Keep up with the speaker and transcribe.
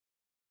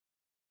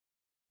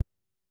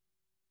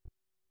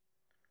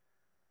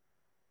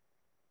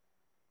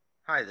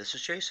Hi, this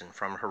is Jason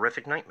from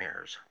Horrific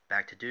Nightmares,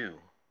 back to do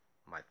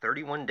my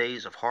 31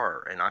 Days of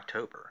Horror in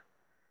October,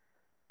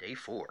 Day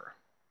 4.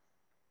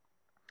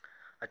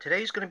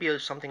 Today's going to be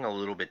something a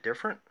little bit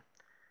different.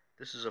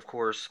 This is, of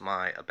course,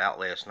 my About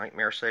Last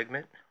Nightmare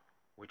segment,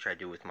 which I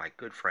do with my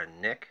good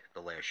friend Nick, the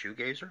Last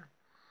Shoegazer.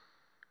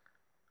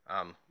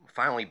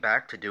 Finally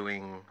back to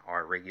doing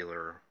our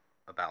regular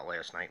About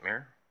Last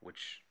Nightmare,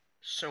 which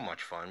is so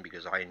much fun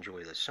because I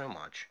enjoy this so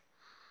much.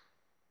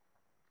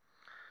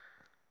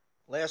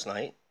 Last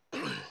night,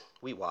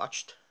 we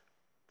watched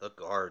The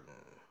Garden.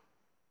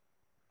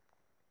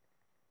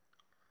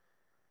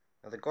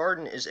 Now, The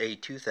Garden is a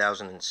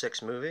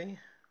 2006 movie,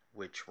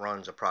 which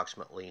runs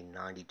approximately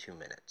 92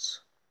 minutes.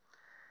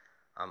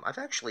 I've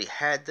actually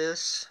had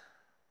this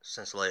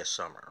since last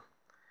summer,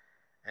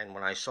 and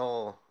when I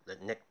saw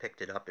that Nick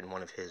picked it up in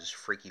one of his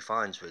Freaky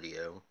Finds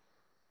video,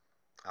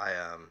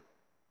 I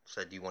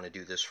said, "Do you want to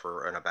do this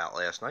for an About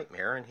Last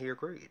Nightmare?" And he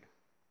agreed.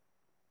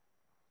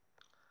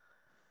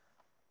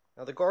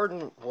 Now, The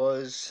Garden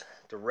was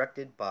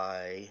directed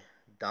by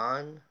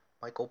Don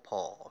Michael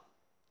Paul.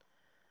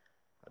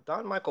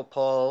 Don Michael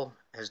Paul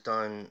has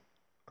done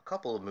a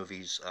couple of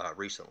movies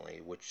recently,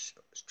 which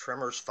is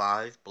Tremors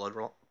 5,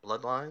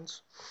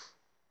 Bloodlines,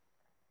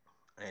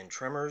 and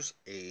Tremors,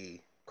 A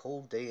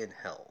Cold Day in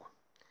Hell.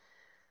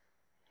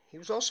 He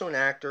was also an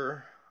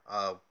actor,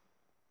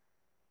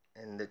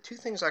 and the two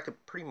things I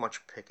could pretty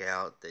much pick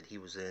out that he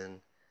was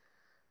in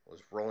was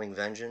Rolling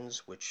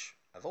Vengeance, which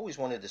I've always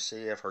wanted to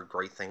see. I've heard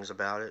great things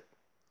about it.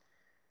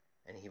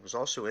 And he was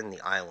also in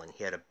The Island.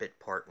 He had a bit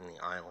part in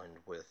The Island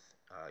with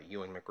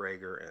Ewan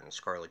McGregor and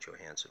Scarlett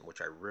Johansson,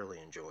 which I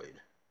really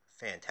enjoyed.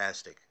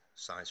 Fantastic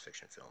science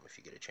fiction film if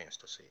you get a chance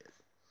to see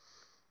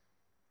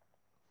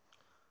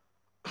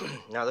it.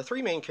 Now, the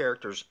three main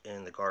characters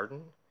in The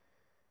Garden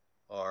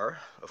are,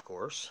 of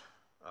course,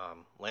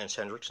 Lance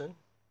Hendrickson,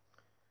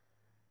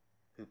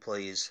 who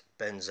plays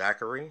Ben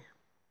Zachary,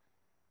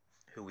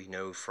 who we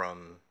know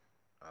from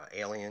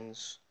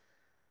Aliens,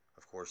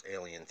 of course,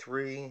 Alien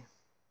 3,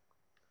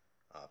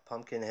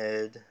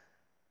 Pumpkinhead,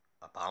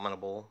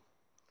 Abominable.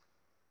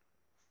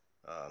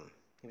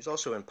 He was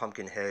also in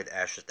Pumpkinhead,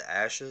 Ashes to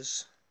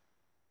Ashes,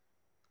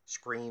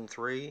 Scream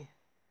 3,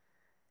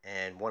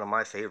 and one of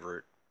my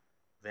favorite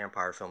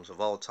vampire films of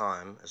all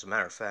time. As a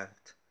matter of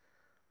fact,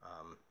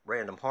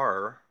 Random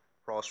Horror,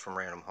 Ross from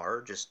Random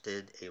Horror, just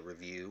did a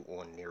review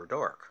on Near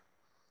Dark,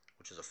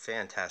 which is a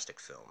fantastic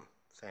film.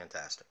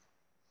 Fantastic.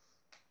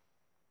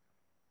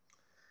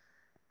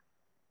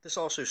 This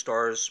also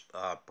stars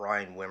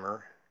Brian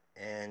Wimmer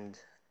and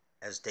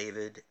as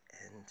David,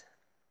 and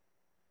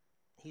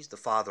he's the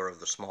father of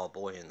the small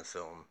boy in the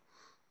film.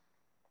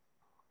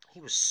 He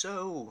was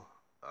so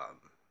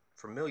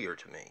familiar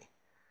to me,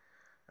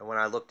 and when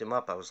I looked him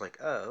up, I was like,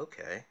 oh,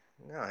 okay,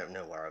 now I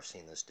know where I've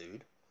seen this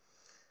dude.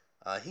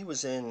 He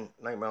was in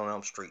Nightmare on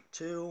Elm Street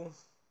 2,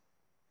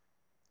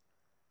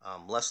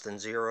 Less Than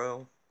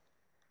Zero,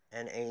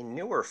 and a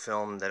newer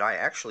film that I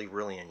actually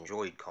really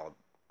enjoyed called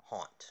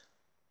Haunt.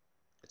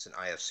 It's an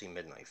IFC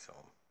Midnight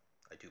film,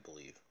 I do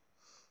believe.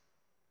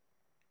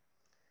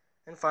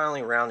 And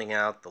finally, rounding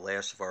out the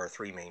last of our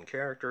three main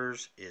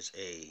characters is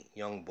a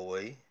young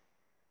boy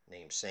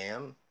named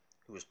Sam,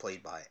 who is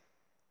played by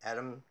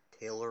Adam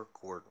Taylor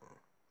Gordon.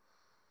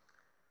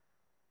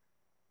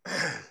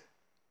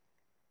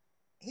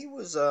 He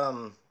was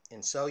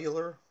in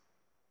Cellular.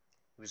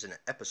 He was in an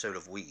episode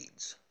of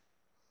Weeds.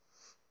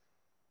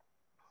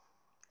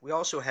 We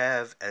also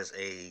have as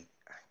a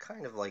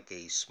kind of like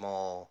a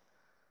small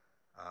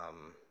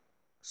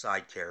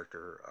side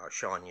character,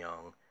 Sean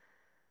Young,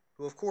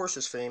 who of course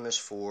is famous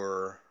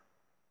for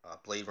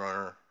Blade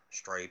Runner,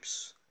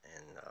 Stripes,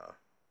 and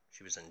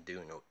she was in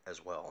Dune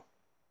as well.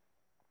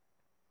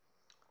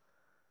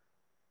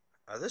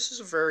 This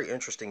is a very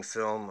interesting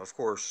film. Of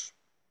course,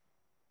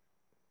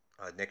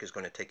 Nick is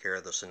going to take care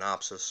of the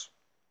synopsis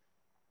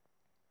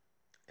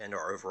and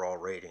our overall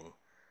rating.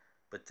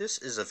 But this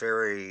is a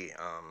very,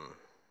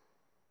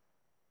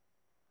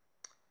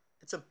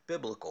 it's a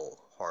biblical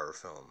horror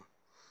film.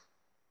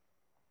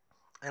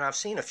 And I've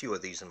seen a few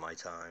of these in my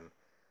time.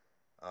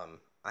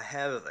 I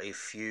have a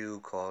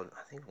few called,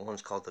 I think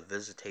one's called The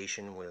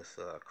Visitation with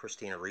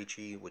Christina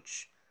Ricci,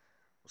 which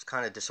was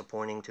kind of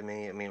disappointing to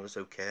me. I mean, it was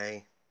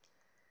okay.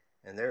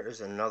 And there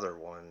is another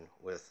one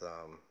with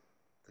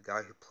the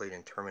guy who played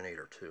in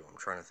Terminator 2. I'm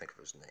trying to think of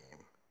his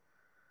name.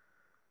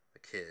 The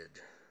kid.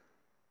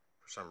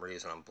 For some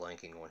reason, I'm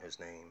blanking on his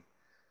name.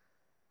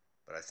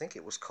 But I think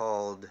it was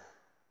called...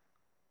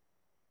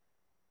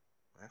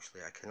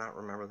 Actually, I cannot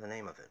remember the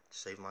name of it.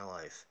 Saved my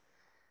life.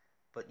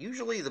 But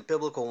usually the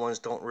biblical ones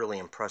don't really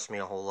impress me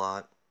a whole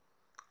lot.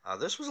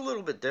 This was a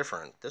little bit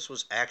different. This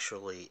was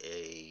actually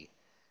a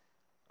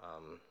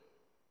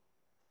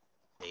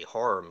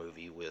horror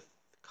movie with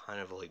kind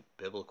of like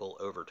biblical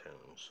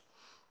overtones.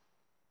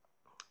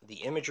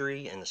 The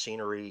imagery and the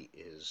scenery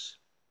is,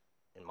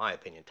 in my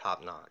opinion,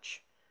 top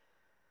notch.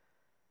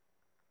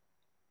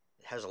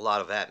 It has a lot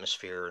of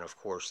atmosphere, and of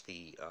course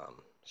the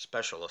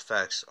special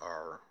effects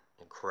are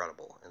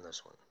incredible in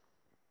this one.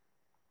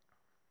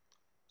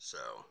 So,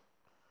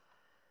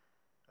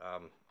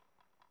 um,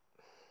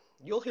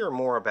 you'll hear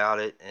more about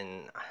it,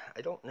 and I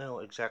don't know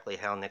exactly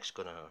how Nick's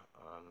gonna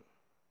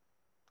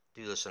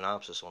do the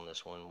synopsis on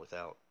this one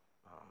without.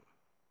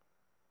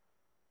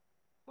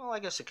 Well, I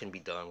guess it can be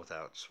done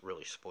without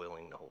really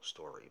spoiling the whole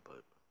story,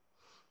 but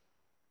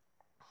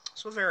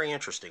it's a very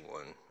interesting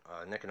one.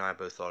 Nick and I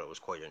both thought it was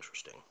quite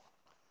interesting.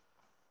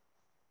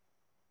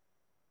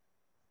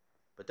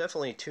 But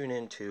definitely tune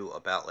into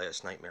About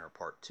Last Nightmare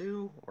Part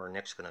 2, where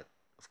Nick's going to,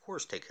 of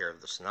course, take care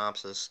of the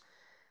synopsis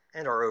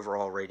and our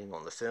overall rating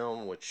on the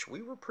film, which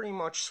we were pretty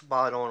much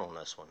spot on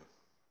this one.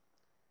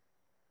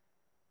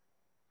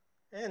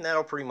 And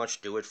that'll pretty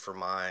much do it for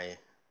my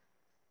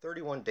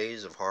 31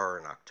 Days of Horror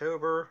in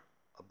October,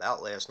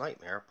 About Last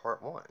Nightmare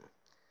Part 1.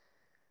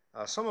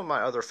 Some of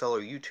my other fellow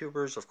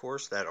YouTubers, of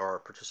course, that are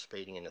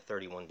participating in the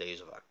 31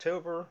 Days of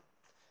October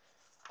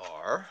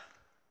are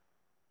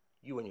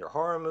You and Your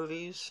Horror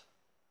Movies,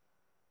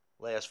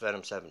 Last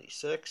Venom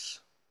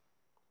 76,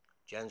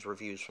 Jen's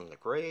Reviews from the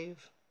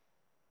Grave,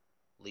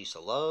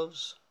 Lisa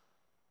Loves,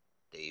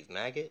 Dave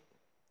Maggot,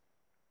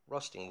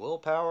 Rusting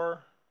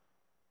Willpower,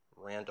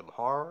 Random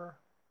Horror,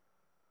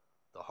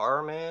 The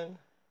Horror Man,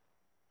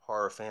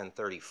 Horror Fan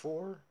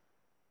 34,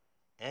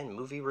 and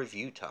Movie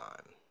Review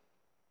Time.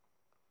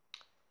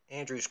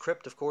 Andrew's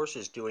Crypt, of course,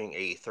 is doing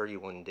a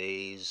 31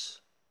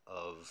 days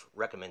of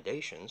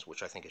recommendations,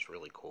 which I think is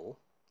really cool.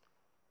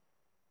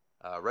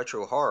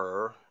 Retro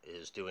Horror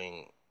is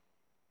doing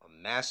a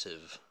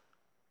massive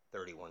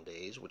 31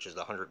 days, which is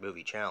the 100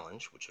 movie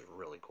challenge, which is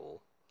really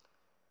cool.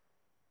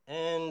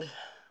 And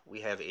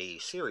we have a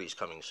series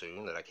coming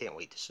soon that I can't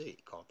wait to see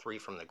called Three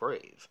from the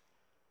Grave,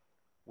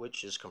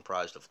 which is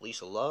comprised of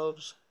Lisa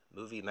Loves,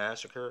 Movie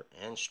Massacre,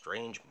 and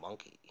Strange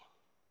Monkey.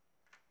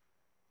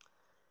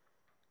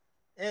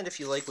 And if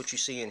you like what you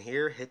see in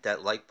here, hit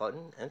that like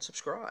button and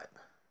subscribe.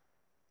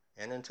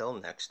 And until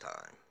next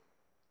time.